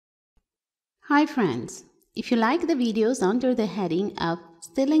Hi friends, if you like the videos under the heading of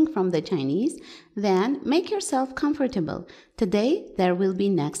Stealing from the Chinese, then make yourself comfortable. Today there will be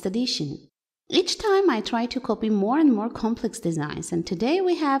next edition. Each time I try to copy more and more complex designs, and today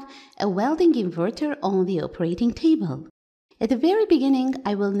we have a welding inverter on the operating table. At the very beginning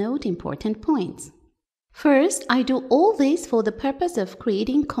I will note important points. First, I do all this for the purpose of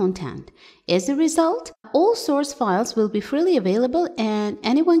creating content. As a result, all source files will be freely available and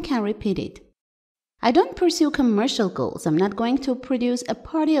anyone can repeat it. I don't pursue commercial goals. I'm not going to produce a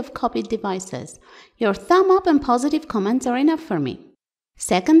party of copied devices. Your thumb up and positive comments are enough for me.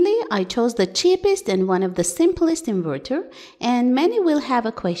 Secondly, I chose the cheapest and one of the simplest inverter, and many will have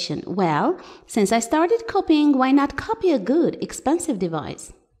a question. Well, since I started copying, why not copy a good, expensive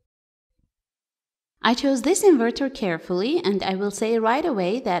device? I chose this inverter carefully, and I will say right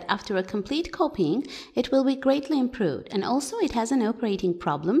away that after a complete copying, it will be greatly improved, and also it has no operating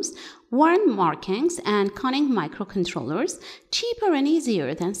problems, worn markings, and cunning microcontrollers, cheaper and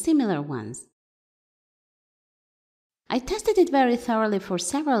easier than similar ones. I tested it very thoroughly for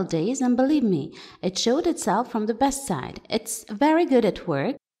several days, and believe me, it showed itself from the best side. It's very good at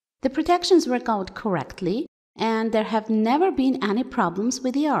work, the protections work out correctly, and there have never been any problems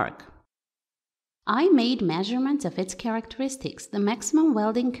with the arc. I made measurements of its characteristics. The maximum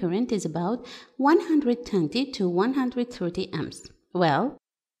welding current is about 120 to 130 amps. Well,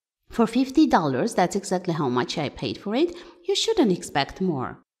 for $50, that's exactly how much I paid for it. You shouldn't expect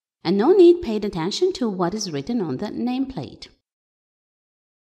more. And no need paid attention to what is written on the nameplate.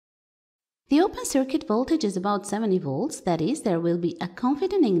 The open circuit voltage is about 70 volts, that is, there will be a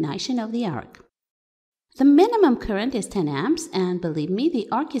confident ignition of the arc. The minimum current is 10 amps, and believe me, the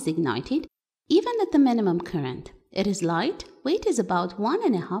arc is ignited even at the minimum current. It is light, weight is about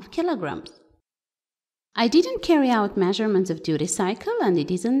 1.5 kilograms. I didn't carry out measurements of duty cycle, and it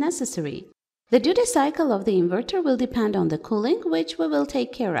isn't necessary. The duty cycle of the inverter will depend on the cooling, which we will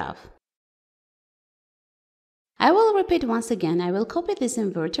take care of. I will repeat once again, I will copy this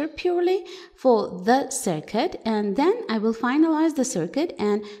inverter purely for the circuit, and then I will finalize the circuit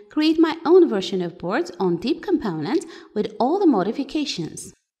and create my own version of boards on deep components with all the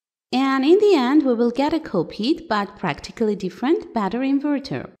modifications. And in the end, we will get a copied but practically different battery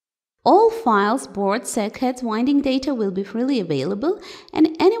inverter. All files, boards, circuits, winding data will be freely available,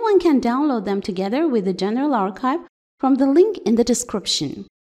 and anyone can download them together with the general archive from the link in the description.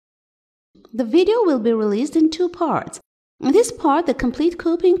 The video will be released in two parts. In this part, the complete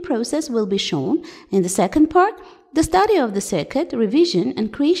copying process will be shown. In the second part, the study of the circuit, revision,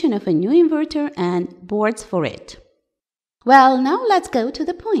 and creation of a new inverter and boards for it. Well, now let's go to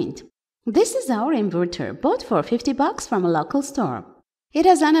the point. This is our inverter, bought for $50 from a local store. It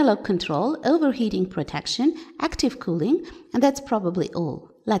has analog control, overheating protection, active cooling, and that's probably all.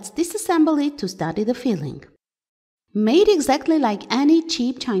 Let's disassemble it to study the feeling. Made exactly like any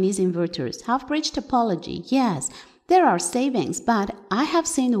cheap Chinese inverters, half-bridge topology, yes, there are savings, but I have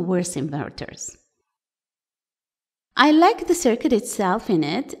seen worse inverters. I like the circuit itself in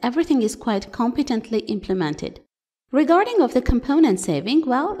it, everything is quite competently implemented. Regarding of the component saving,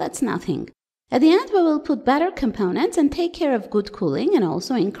 well, that's nothing. At the end, we will put better components and take care of good cooling and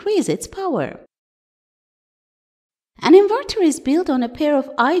also increase its power. An inverter is built on a pair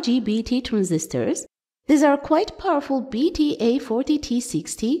of IGBT transistors. These are quite powerful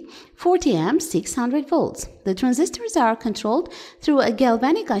BTA40T60, 40 amps, 600 volts. The transistors are controlled through a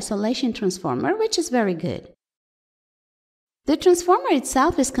galvanic isolation transformer, which is very good. The transformer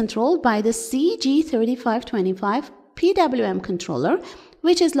itself is controlled by the CG3525 PWM controller,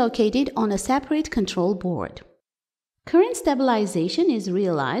 which is located on a separate control board. Current stabilization is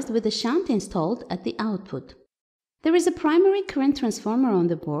realized with a shunt installed at the output. There is a primary current transformer on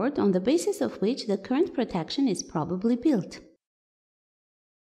the board, on the basis of which the current protection is probably built.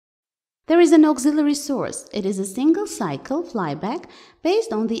 There is an auxiliary source. It is a single-cycle flyback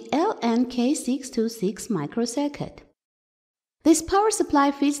based on the LNK626 microcircuit. This power supply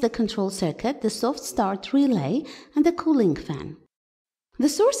feeds the control circuit, the soft start relay, and the cooling fan. The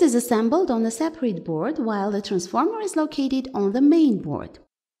source is assembled on a separate board, while the transformer is located on the main board.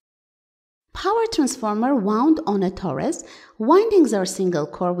 Power transformer wound on a torus, windings are single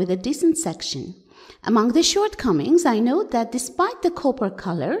core with a decent section. Among the shortcomings, I note that despite the copper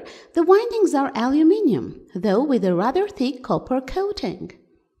color, the windings are aluminium, though with a rather thick copper coating.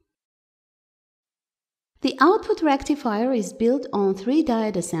 The output rectifier is built on 3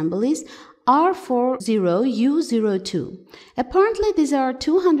 diode assemblies R40U02. Apparently these are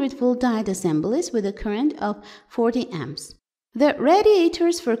 200 volt diode assemblies with a current of 40 amps. The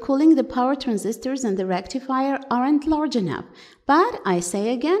radiators for cooling the power transistors and the rectifier aren't large enough, but I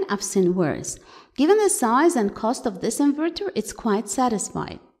say again, I've seen worse. Given the size and cost of this inverter, it's quite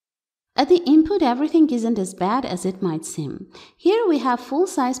satisfied. At the input, everything isn't as bad as it might seem. Here we have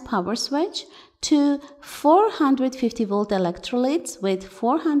full-size power switch, two 450-volt electrolytes with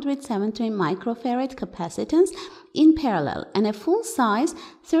 470 microfarad capacitance in parallel, and a full-size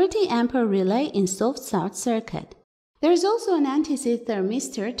 30-ampere relay in soft-start circuit. There is also an anti-seize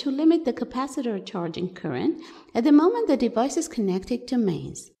thermistor to limit the capacitor charging current at the moment the device is connected to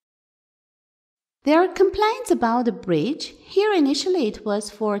mains. There are complaints about the bridge. Here initially it was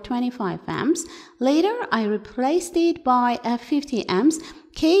for 25 amps. Later I replaced it by a 50 amps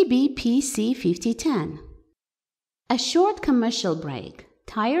KBPC5010. A short commercial break.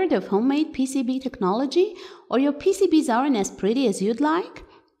 Tired of homemade PCB technology, or your PCBs aren't as pretty as you'd like?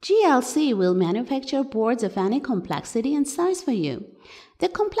 GLC will manufacture boards of any complexity and size for you. The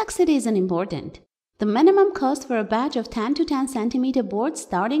complexity isn't important. The minimum cost for a batch of 10 to 10 centimeter boards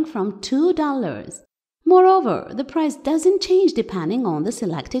starting from $2. Moreover, the price doesn't change depending on the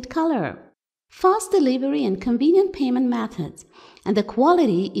selected color. Fast delivery and convenient payment methods, and the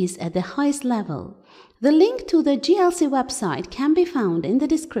quality is at the highest level. The link to the GLC website can be found in the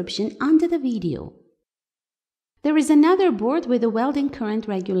description under the video. There is another board with a welding current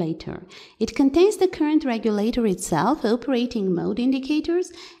regulator. It contains the current regulator itself, operating mode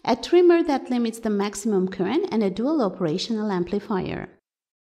indicators, a trimmer that limits the maximum current, and a dual operational amplifier.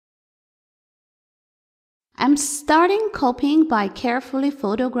 I'm starting copying by carefully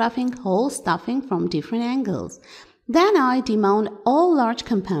photographing hole stuffing from different angles. Then I demount all large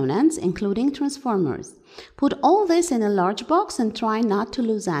components, including transformers. Put all this in a large box and try not to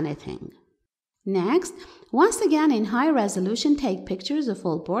lose anything. Next, once again in high resolution, take pictures of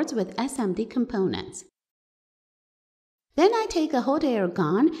all boards with SMD components. Then I take a hot air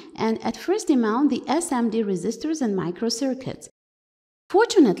gun and at first demount the SMD resistors and microcircuits.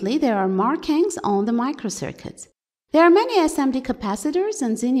 Fortunately, there are markings on the microcircuits. There are many SMD capacitors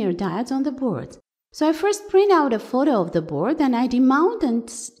and linear diodes on the board. So I first print out a photo of the board, then I demount and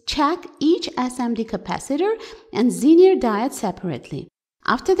check each SMD capacitor and linear diode separately.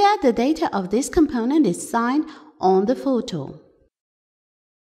 After that, the data of this component is signed on the photo.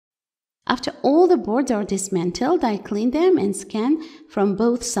 After all the boards are dismantled, I clean them and scan from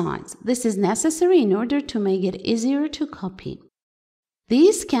both sides. This is necessary in order to make it easier to copy.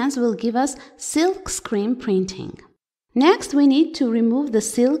 These scans will give us silk screen printing. Next, we need to remove the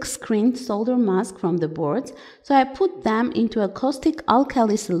silk screen solder mask from the boards, so I put them into a caustic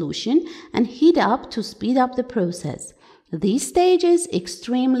alkali solution and heat up to speed up the process. This stage is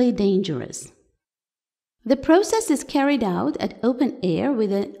extremely dangerous. The process is carried out at open air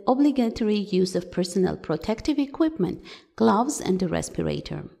with an obligatory use of personal protective equipment, gloves and a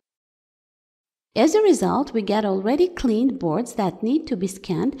respirator. As a result, we get already cleaned boards that need to be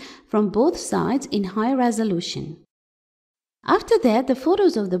scanned from both sides in high resolution. After that, the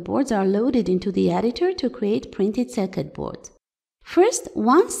photos of the boards are loaded into the editor to create printed circuit boards. First,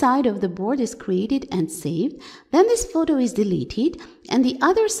 one side of the board is created and saved, then this photo is deleted, and the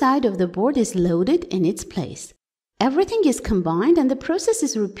other side of the board is loaded in its place. Everything is combined and the process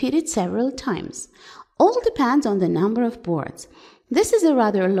is repeated several times. All depends on the number of boards. This is a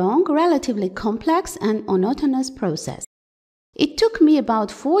rather long, relatively complex and monotonous process. It took me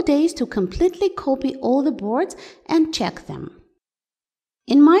about 4 days to completely copy all the boards and check them.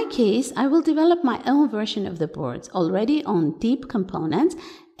 In my case, I will develop my own version of the boards already on deep components,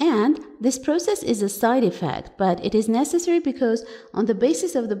 and this process is a side effect, but it is necessary because on the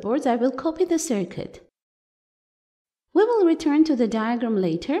basis of the boards I will copy the circuit. We will return to the diagram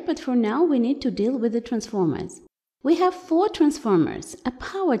later, but for now we need to deal with the transformers. We have 4 transformers: a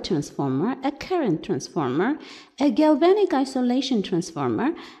power transformer, a current transformer, a galvanic isolation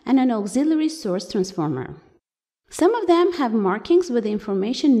transformer, and an auxiliary source transformer. Some of them have markings with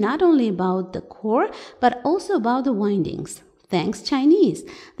information not only about the core, but also about the windings. Thanks Chinese,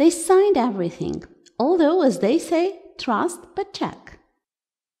 they signed everything. Although, as they say, trust but check.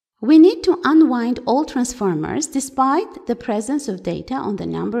 We need to unwind all transformers despite the presence of data on the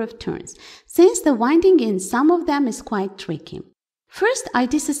number of turns, since the winding in some of them is quite tricky. First, I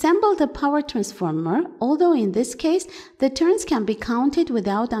disassemble the power transformer, although in this case the turns can be counted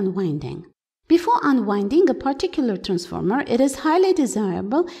without unwinding. Before unwinding a particular transformer, it is highly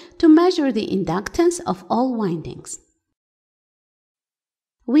desirable to measure the inductance of all windings.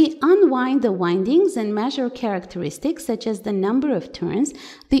 We unwind the windings and measure characteristics such as the number of turns,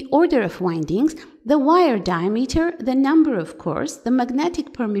 the order of windings, the wire diameter, the number of cores, the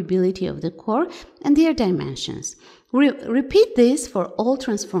magnetic permeability of the core, and their dimensions. Repeat this for all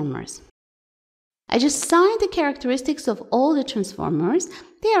transformers. I just signed the characteristics of all the transformers.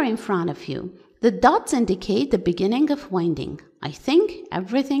 They are in front of you. The dots indicate the beginning of winding. I think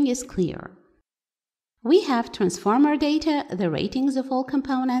everything is clear. We have transformer data, the ratings of all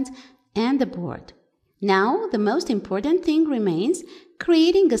components, and the board. Now, the most important thing remains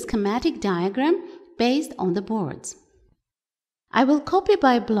creating a schematic diagram based on the boards. I will copy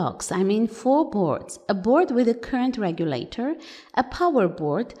by blocks, 4 boards, a board with a current regulator, a power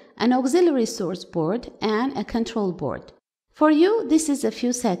board, an auxiliary source board, and a control board. For you, this is a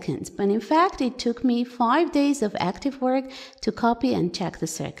few seconds, but in fact, it took me 5 days of active work to copy and check the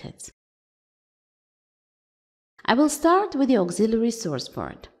circuits. I will start with the auxiliary source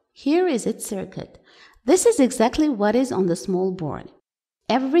board. Here is its circuit. This is exactly what is on the small board.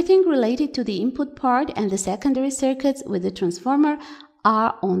 Everything related to the input part and the secondary circuits with the transformer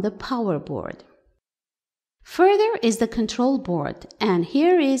are on the power board. Further is the control board, and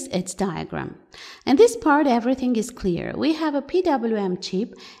here is its diagram. In this part, everything is clear. We have a PWM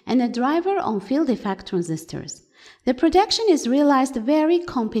chip and a driver on field effect transistors. The protection is realized very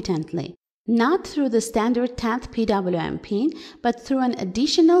competently, not through the standard 10th PWM pin, but through an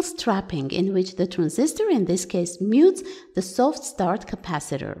additional strapping in which the transistor, in this case, mutes the soft start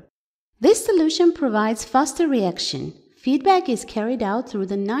capacitor. This solution provides faster reaction. Feedback is carried out through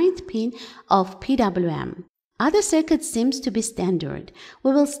the 9th pin of PWM. Other circuit seems to be standard.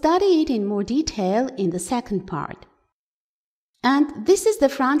 We will study it in more detail in the second part. And this is the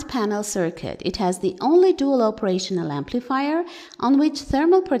front panel circuit. It has the only dual operational amplifier on which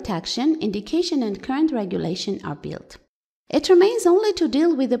thermal protection, indication, and current regulation are built. It remains only to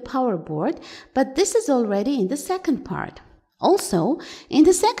deal with the power board, but this is already in the second part. Also, in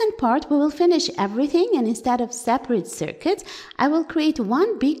the second part, we will finish everything, and instead of separate circuits, I will create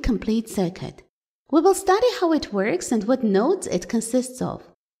one big complete circuit. We will study how it works and what nodes it consists of.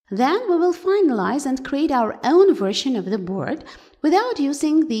 Then we will finalize and create our own version of the board without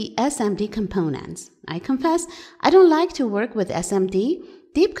using the SMD components. I confess, I don't like to work with SMD.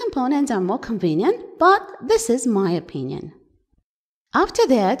 Deep components are more convenient, but this is my opinion. After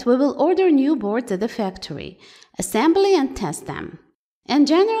that, we will order new boards at the factory, assembly and test them. In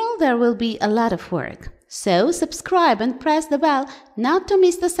general, there will be a lot of work. So subscribe and press the bell not to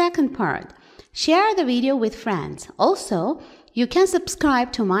miss the second part. Share the video with friends. Also, you can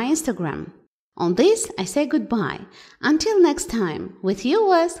subscribe to my Instagram. On this, I say goodbye. Until next time, with you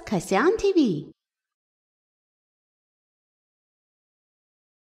was Kasyan TV.